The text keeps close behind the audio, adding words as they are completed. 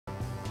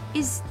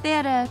Is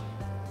that a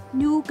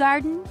new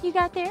garden you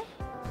got there?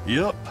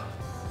 Yep.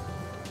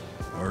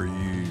 Are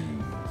you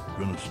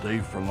gonna stay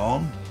for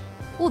long?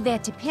 Well,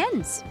 that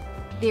depends.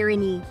 There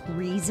any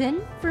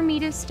reason for me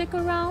to stick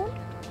around?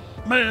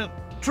 Man,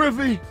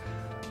 Triffy,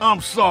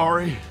 I'm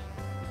sorry.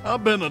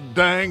 I've been a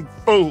dang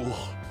fool.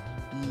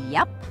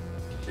 Yep.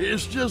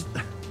 It's just,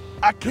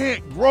 I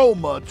can't grow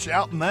much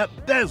out in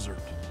that desert.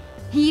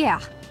 Yeah,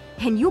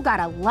 and you got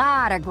a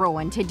lot of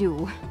growing to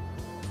do.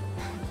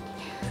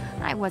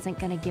 I wasn't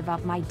gonna give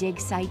up my dig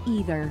site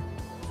either.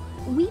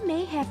 We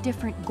may have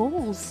different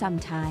goals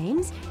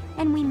sometimes,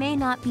 and we may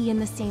not be in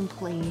the same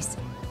place.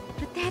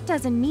 But that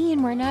doesn't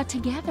mean we're not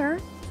together.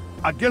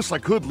 I guess I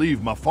could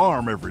leave my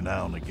farm every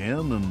now and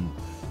again and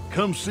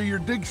come see your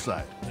dig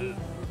site.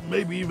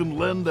 Maybe even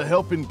lend a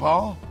helping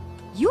paw?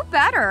 You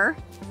better.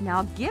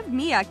 Now give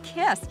me a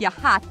kiss, you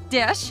hot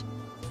dish.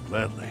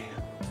 Gladly.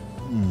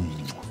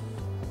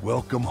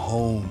 Welcome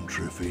home,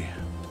 Triffy.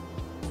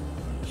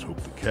 I just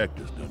hope the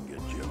cactus doesn't get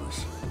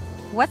jealous.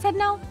 What's that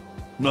now?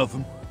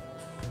 Nothing.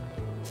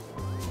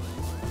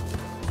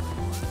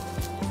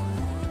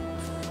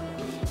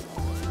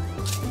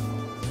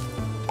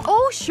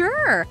 Oh,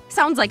 sure.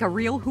 Sounds like a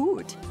real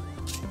hoot.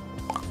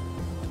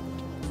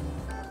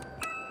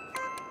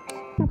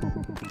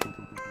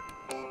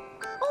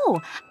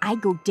 Oh, I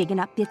go digging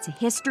up bits of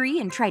history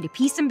and try to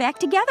piece them back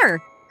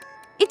together.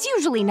 It's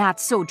usually not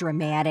so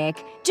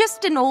dramatic,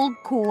 just an old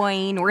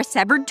coin or a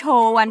severed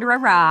toe under a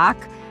rock.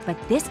 But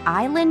this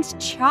island's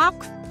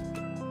chock.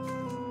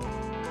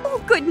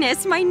 Oh,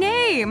 goodness, my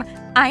name.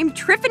 I'm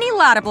Triffany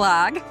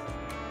Lottablog.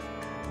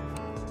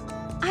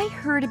 I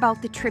heard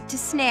about the trip to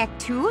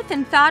Snacktooth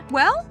and thought,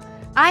 well,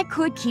 I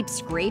could keep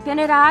scraping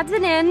at odds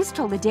and ends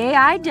till the day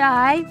I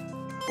die.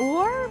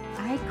 Or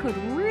I could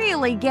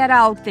really get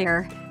out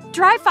there.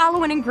 Try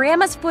following in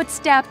Grandma's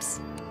footsteps.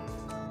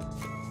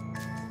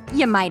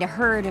 You might have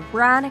heard of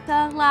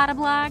Veronica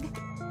Lottablog,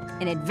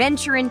 an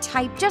adventuring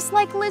type just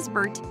like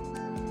Lizbert.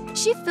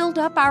 She filled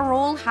up our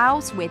old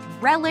house with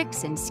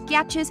relics and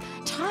sketches,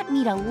 taught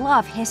me to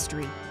love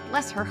history.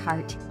 Bless her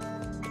heart.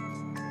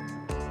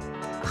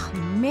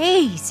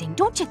 Amazing,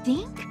 don't you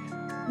think?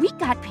 We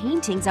got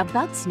paintings of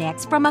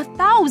Bugsnax from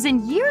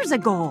 1,000 years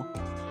ago.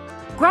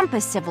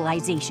 Grumpus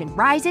civilization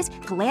rises,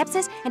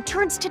 collapses, and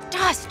turns to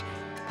dust.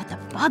 But the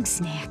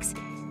Bugsnax,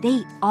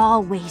 they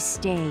always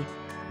stay.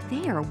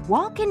 They are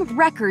walking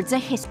records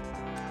of history.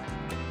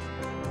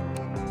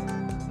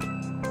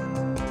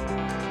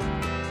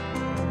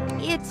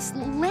 It's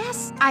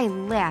less I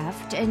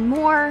left and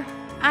more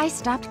I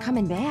stopped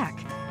coming back.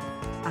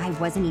 I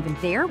wasn't even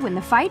there when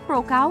the fight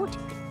broke out.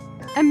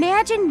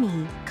 Imagine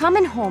me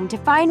coming home to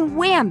find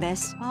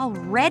Wambus all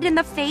red in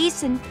the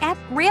face and at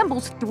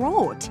Bramble's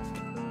throat.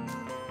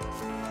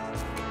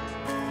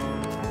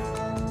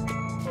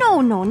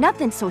 No,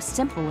 nothing so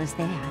simple as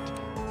that.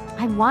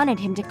 I wanted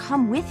him to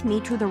come with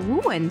me to the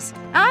ruins,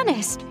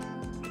 honest.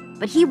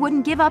 But he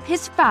wouldn't give up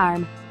his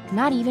farm,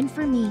 not even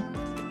for me.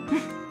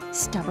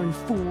 Stubborn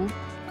fool.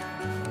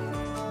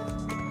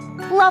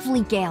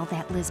 Lovely gal,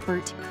 that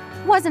Lizbert.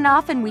 Wasn't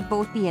often we'd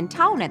both be in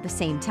town at the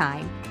same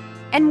time.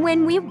 And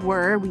when we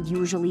were, we'd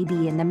usually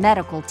be in the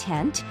medical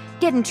tent,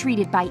 getting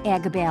treated by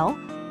Agabel.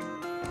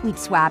 We'd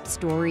swap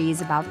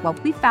stories about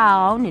what we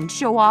found and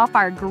show off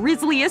our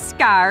grisliest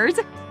scars.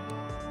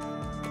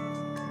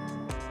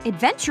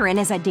 Adventuring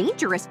is a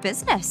dangerous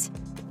business.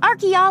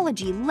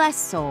 Archaeology less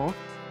so,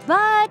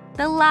 but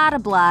the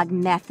Lottablog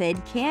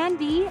method can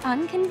be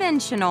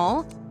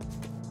unconventional.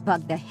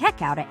 Bugged the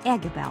heck out of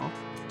Agabel.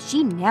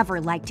 She never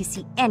liked to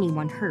see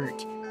anyone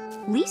hurt,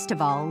 least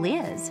of all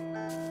Liz.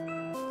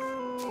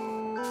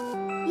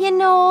 You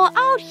know,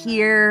 out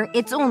here,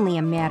 it's only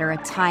a matter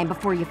of time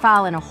before you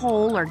fall in a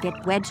hole or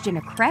get wedged in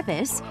a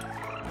crevice,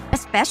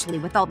 especially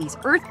with all these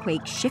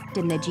earthquakes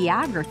shifting the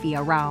geography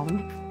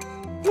around.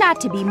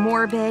 Not to be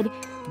morbid,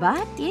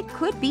 but it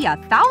could be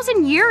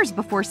 1,000 years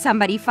before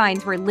somebody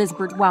finds where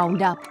Lizbert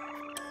wound up.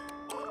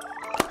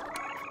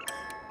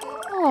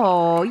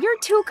 Oh, you're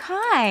too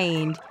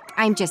kind.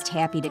 I'm just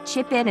happy to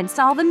chip in and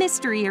solve a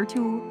mystery or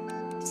two.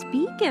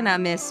 Speaking of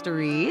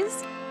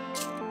mysteries...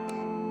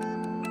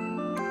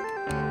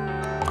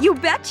 You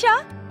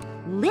betcha!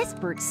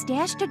 Lizbert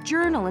stashed a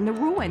journal in the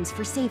ruins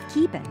for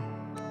safekeeping.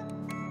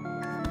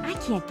 I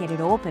can't get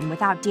it open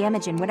without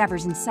damaging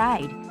whatever's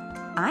inside.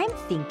 I'm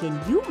thinking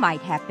you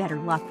might have better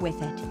luck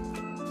with it.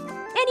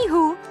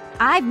 Anywho,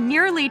 I've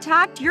nearly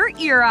talked your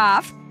ear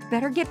off.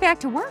 Better get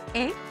back to work,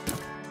 eh?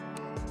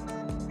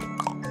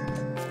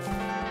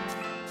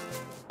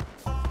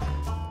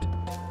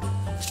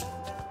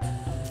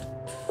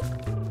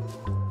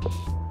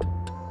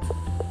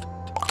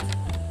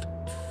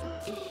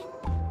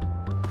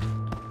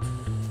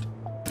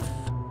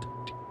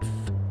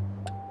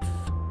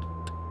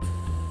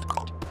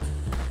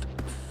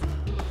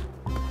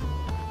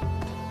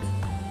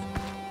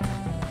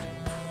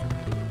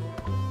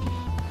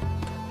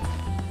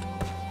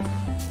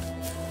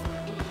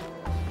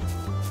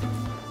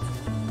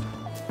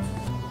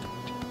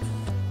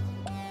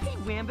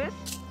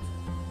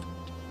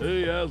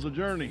 Hey, how's the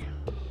journey?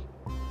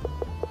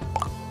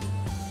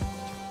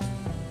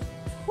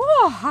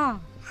 Oh,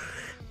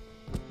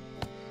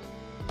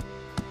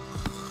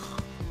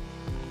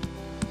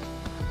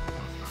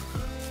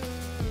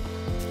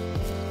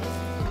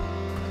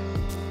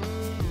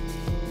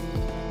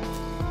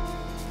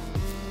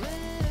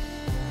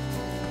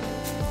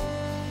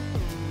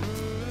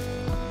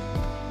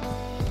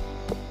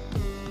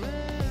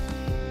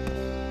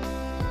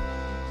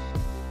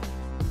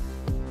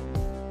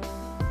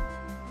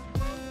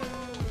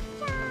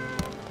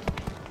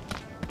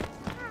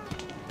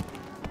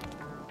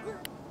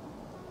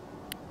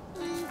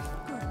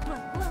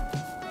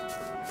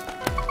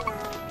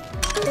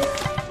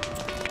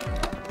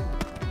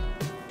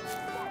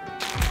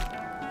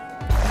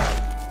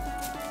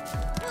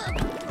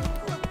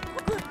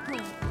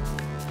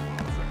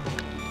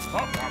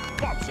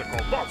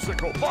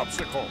 Popsicle,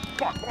 popsicle,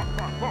 pop, pop,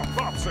 pop, pop,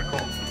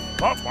 popsicle.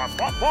 Pop, pop,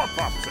 pop, pop,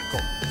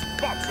 popsicle.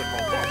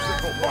 Popsicle,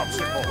 popsicle,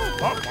 popsicle,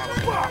 pop, pop,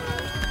 pop.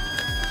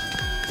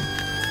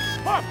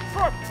 Pop,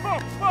 pop,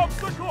 pop,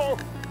 popsicle.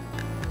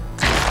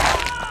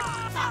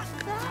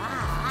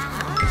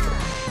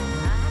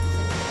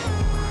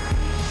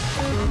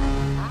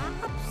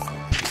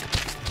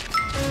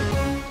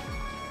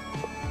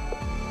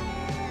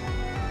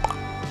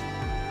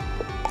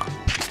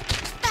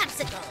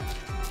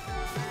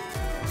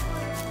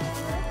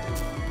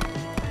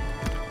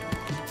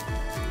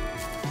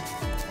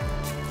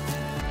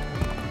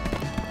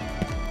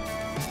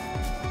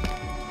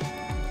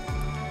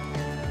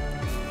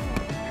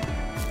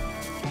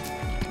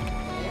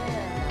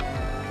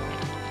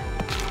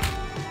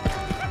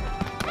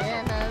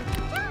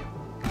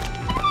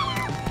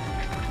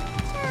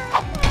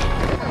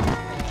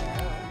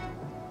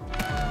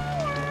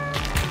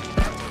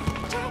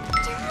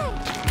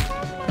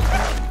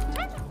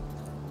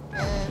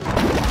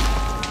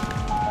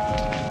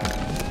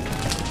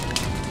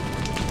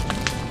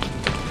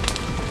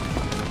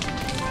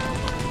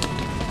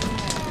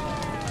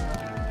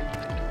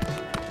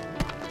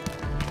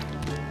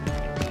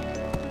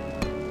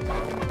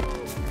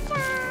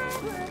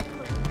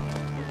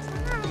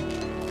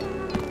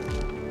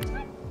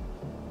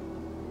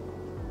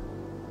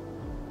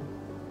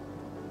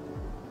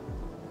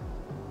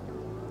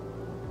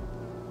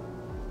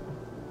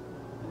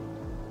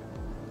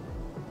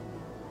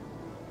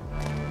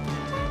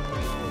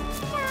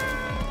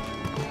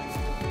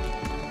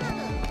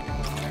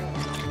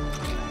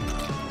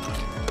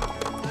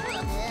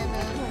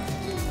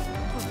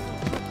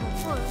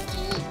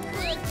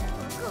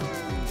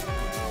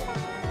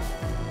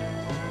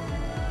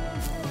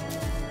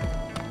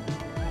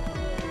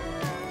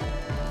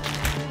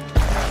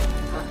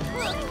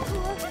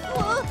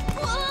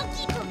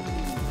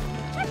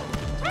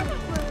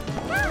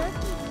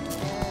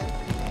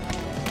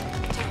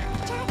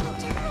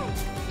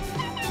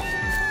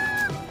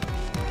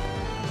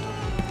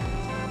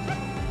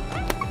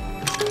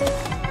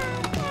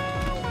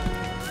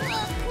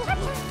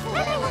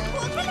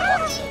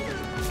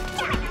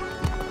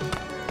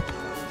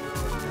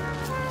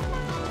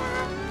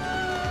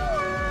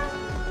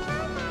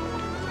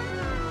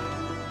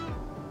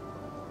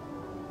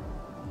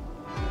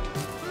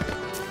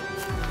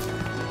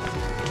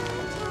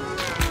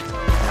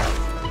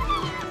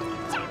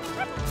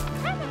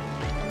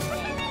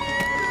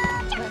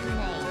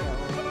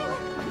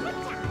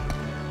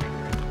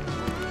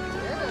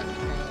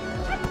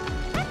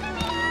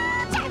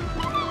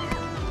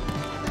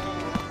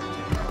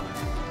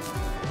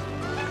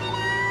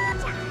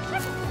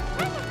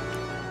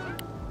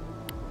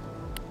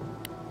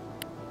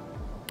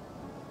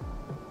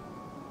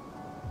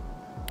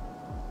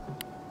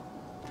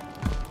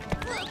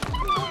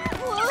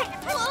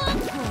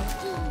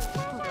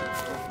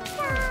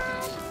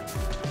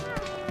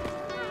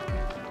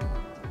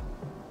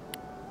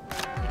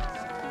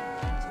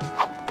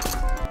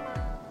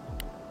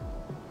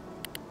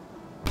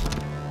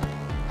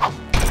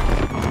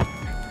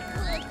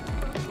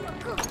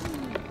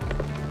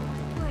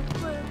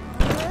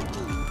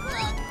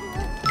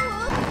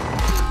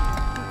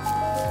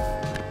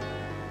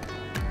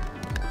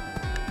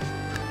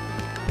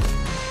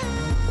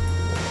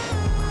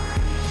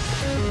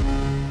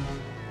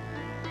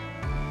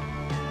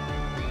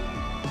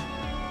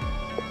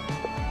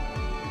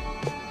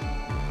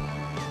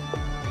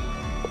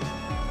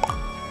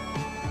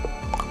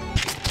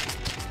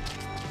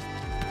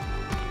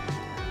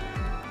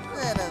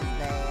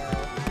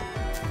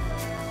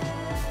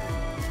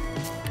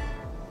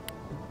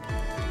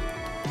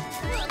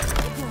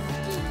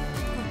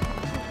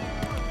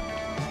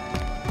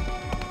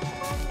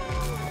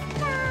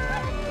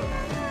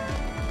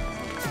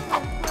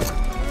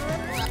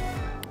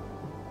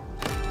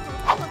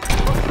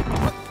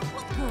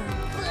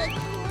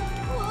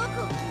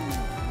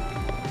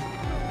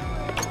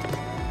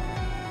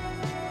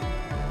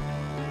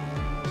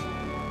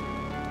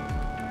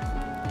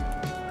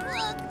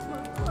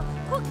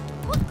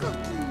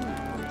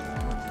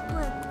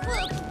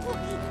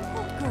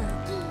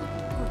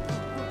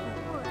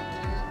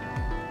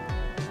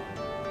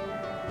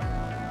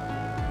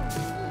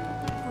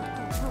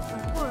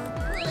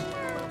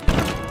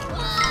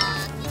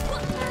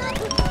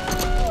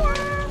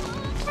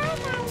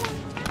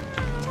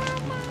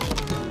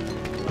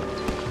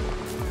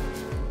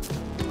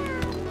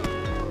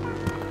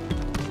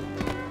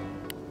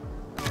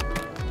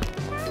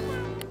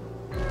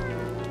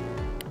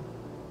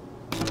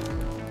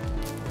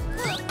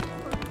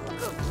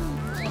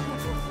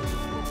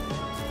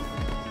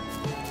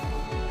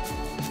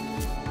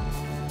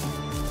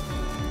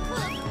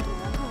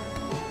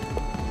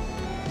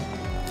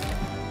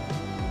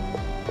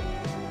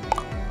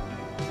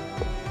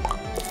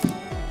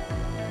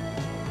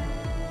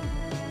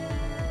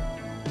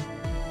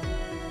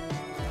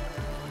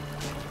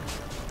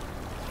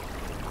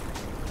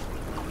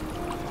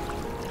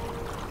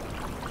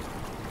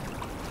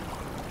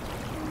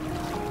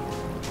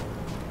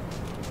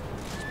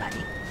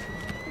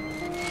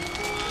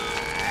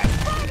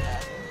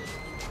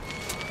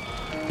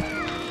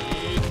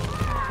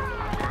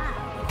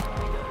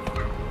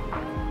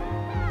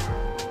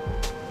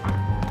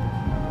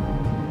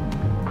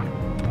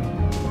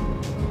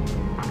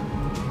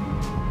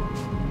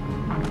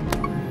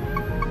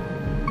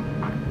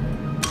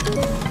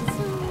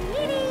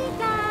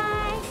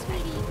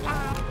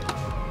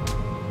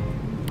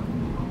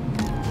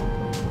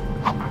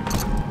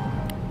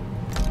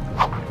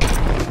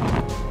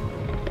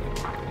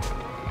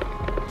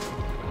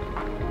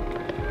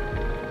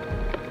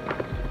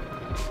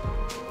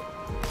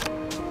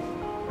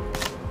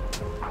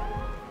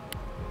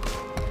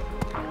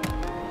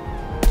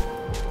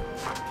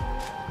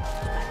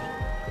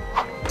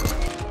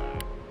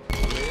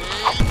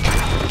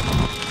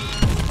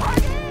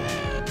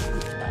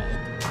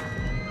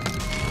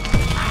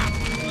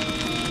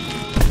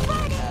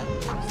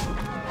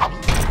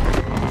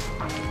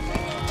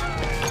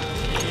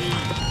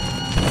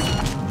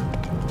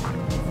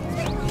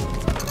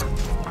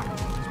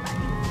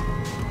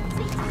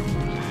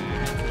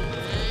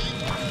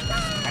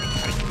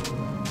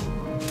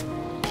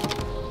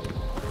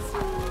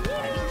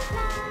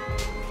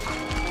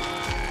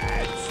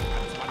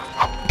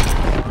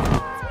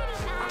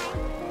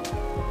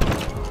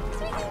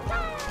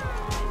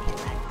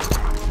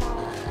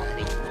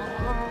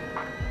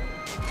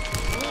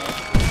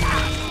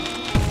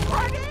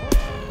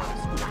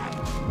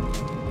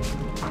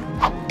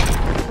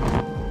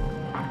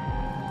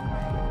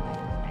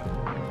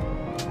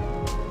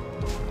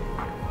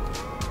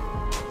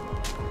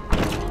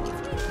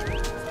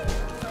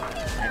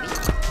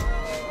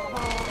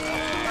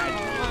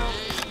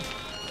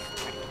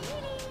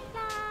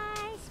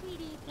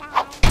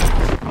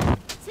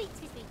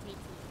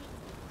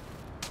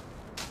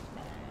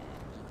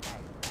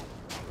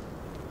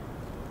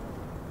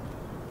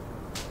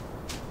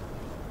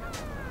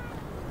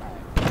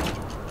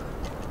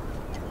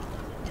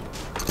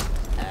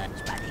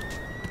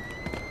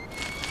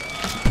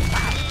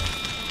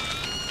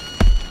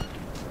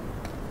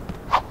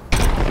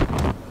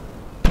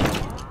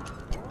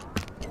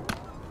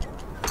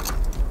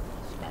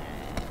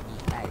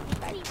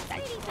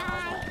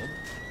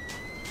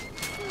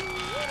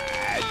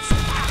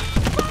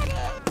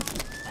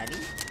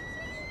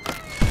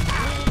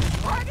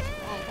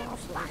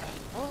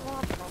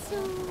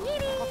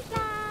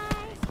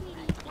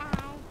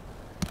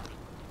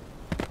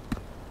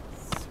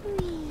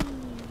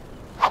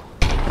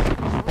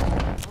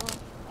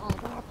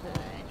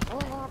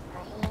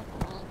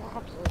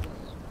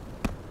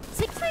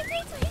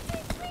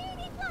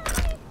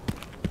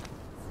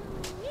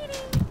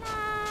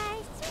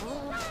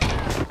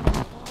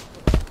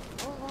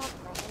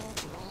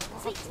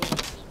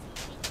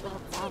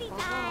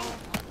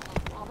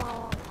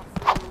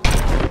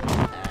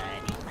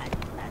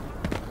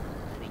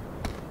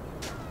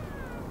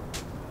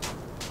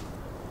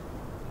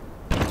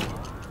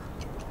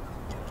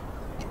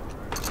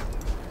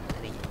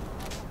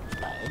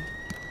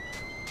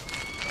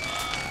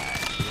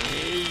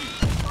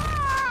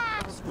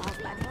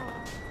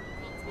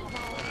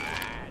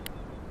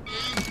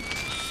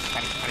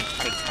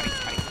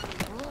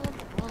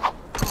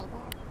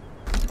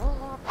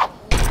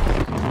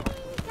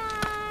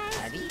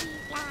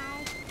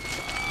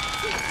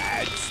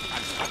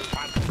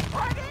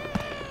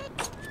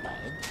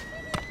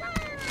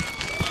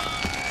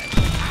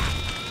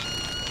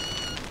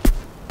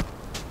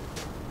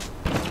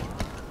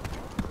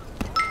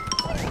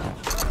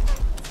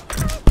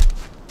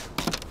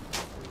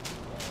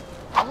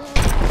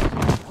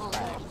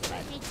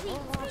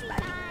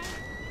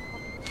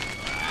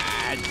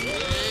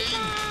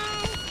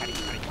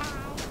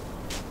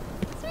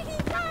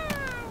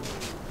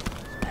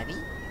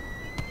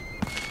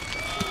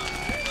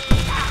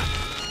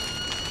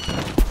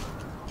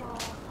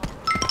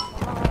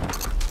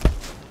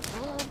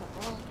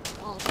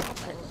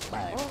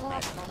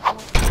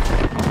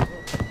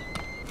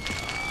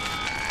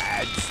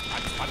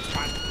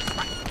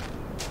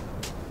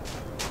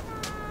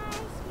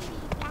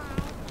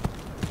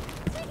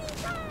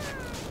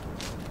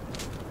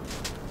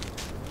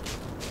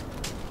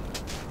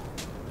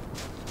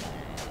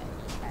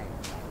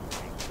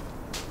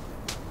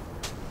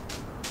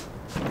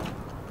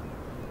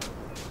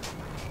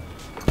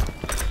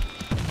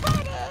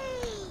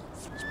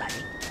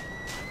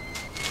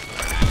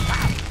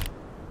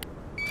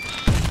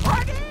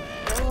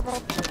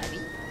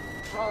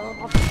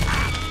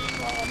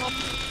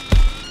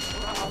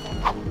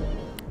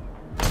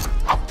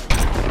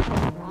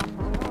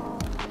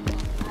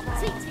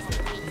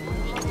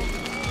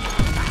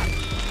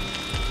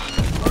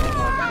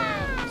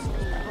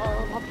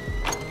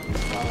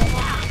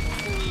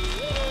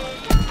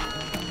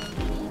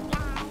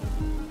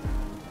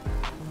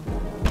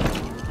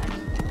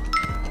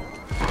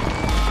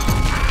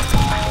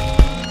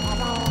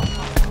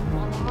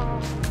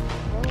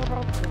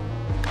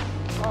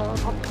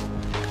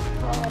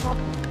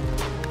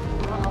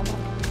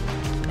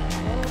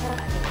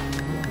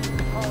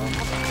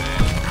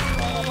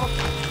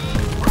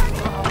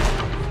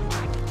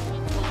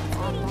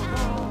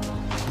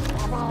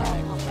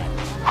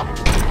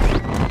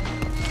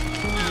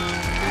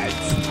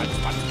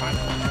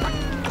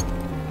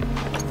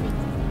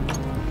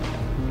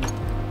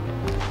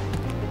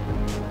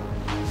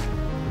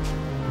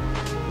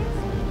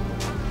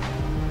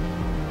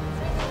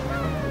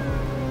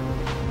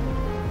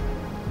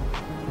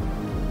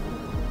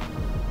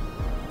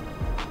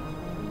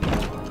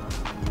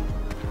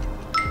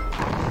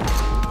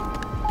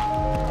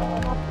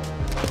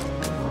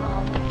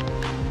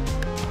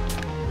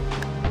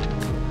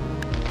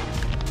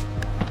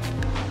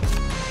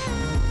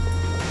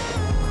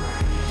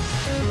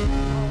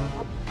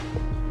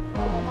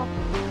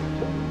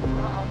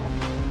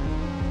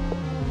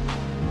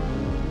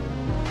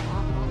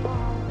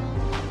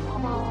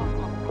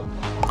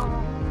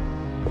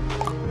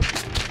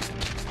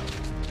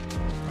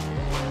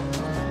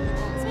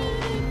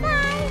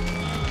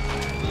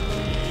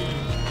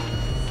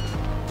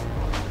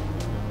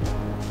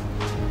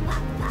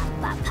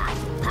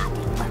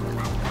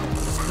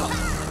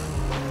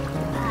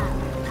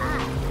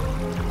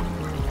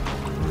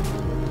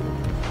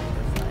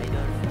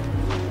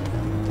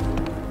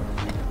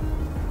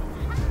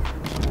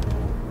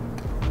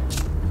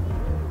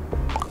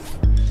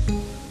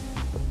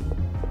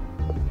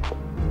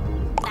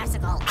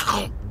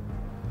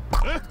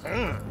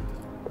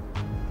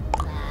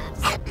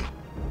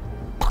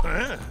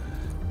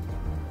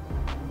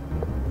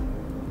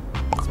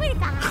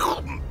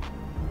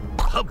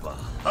 Hubba,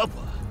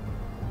 hubba.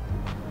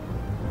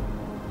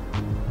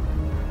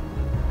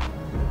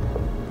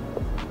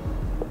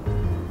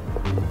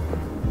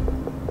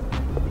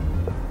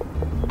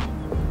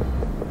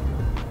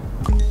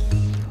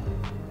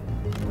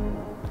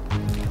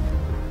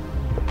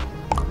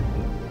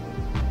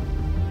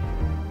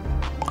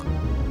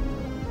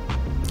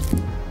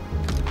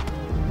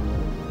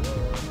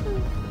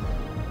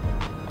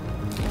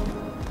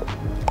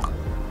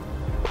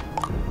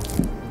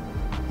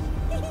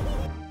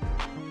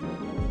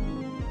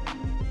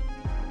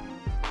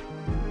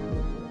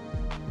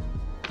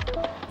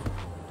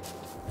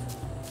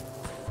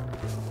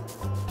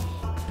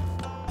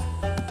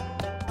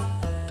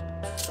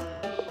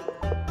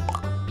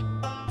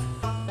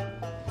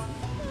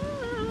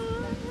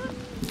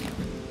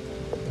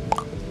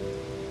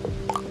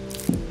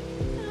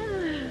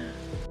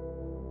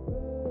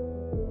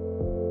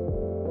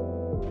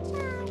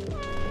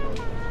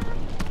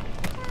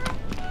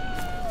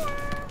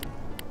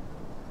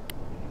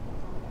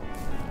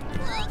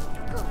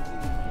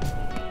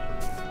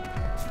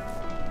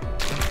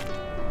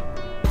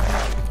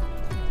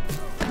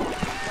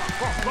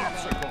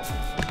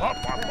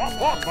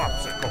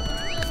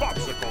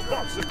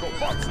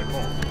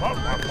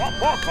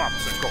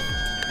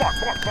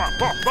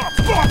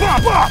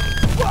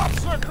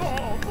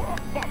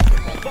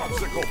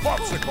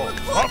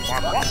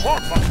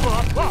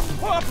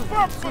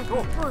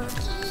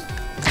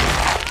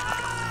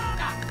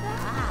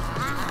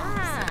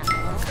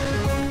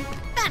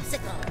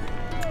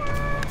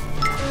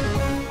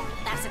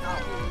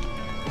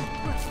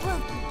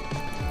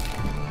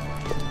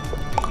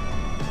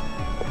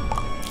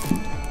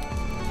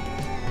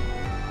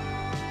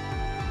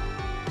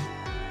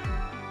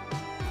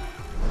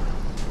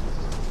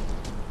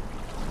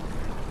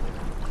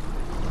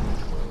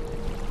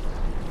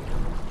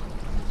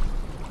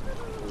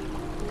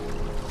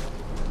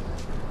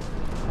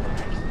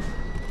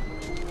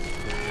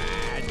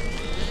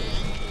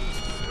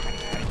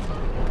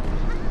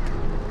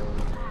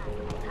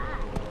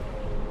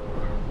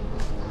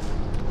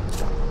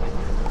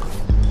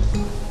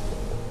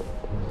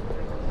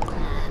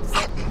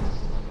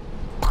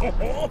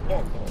 Yeah.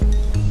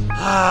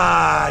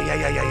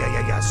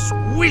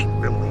 Sweet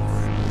relief.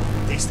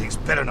 These things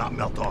better not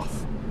melt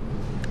off.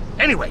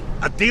 Anyway,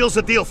 a deal's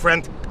a deal,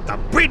 friend. The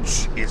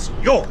bridge is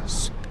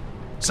yours.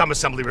 Some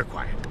assembly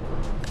required.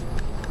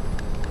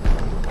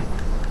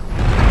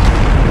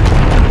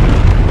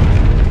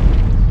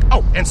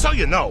 Oh, and so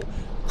you know,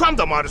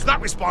 Cromdo is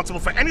not responsible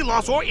for any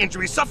loss or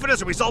injury suffered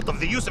as a result of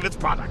the use of its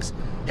products.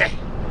 Hey,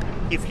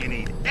 if you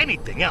need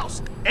anything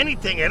else,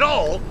 anything at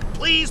all,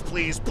 please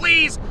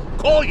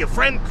call your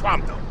friend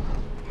Cromdo.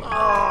 Oh,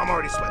 I'm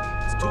already sweating.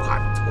 It's too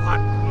hot.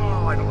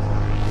 Oh, I don't like that.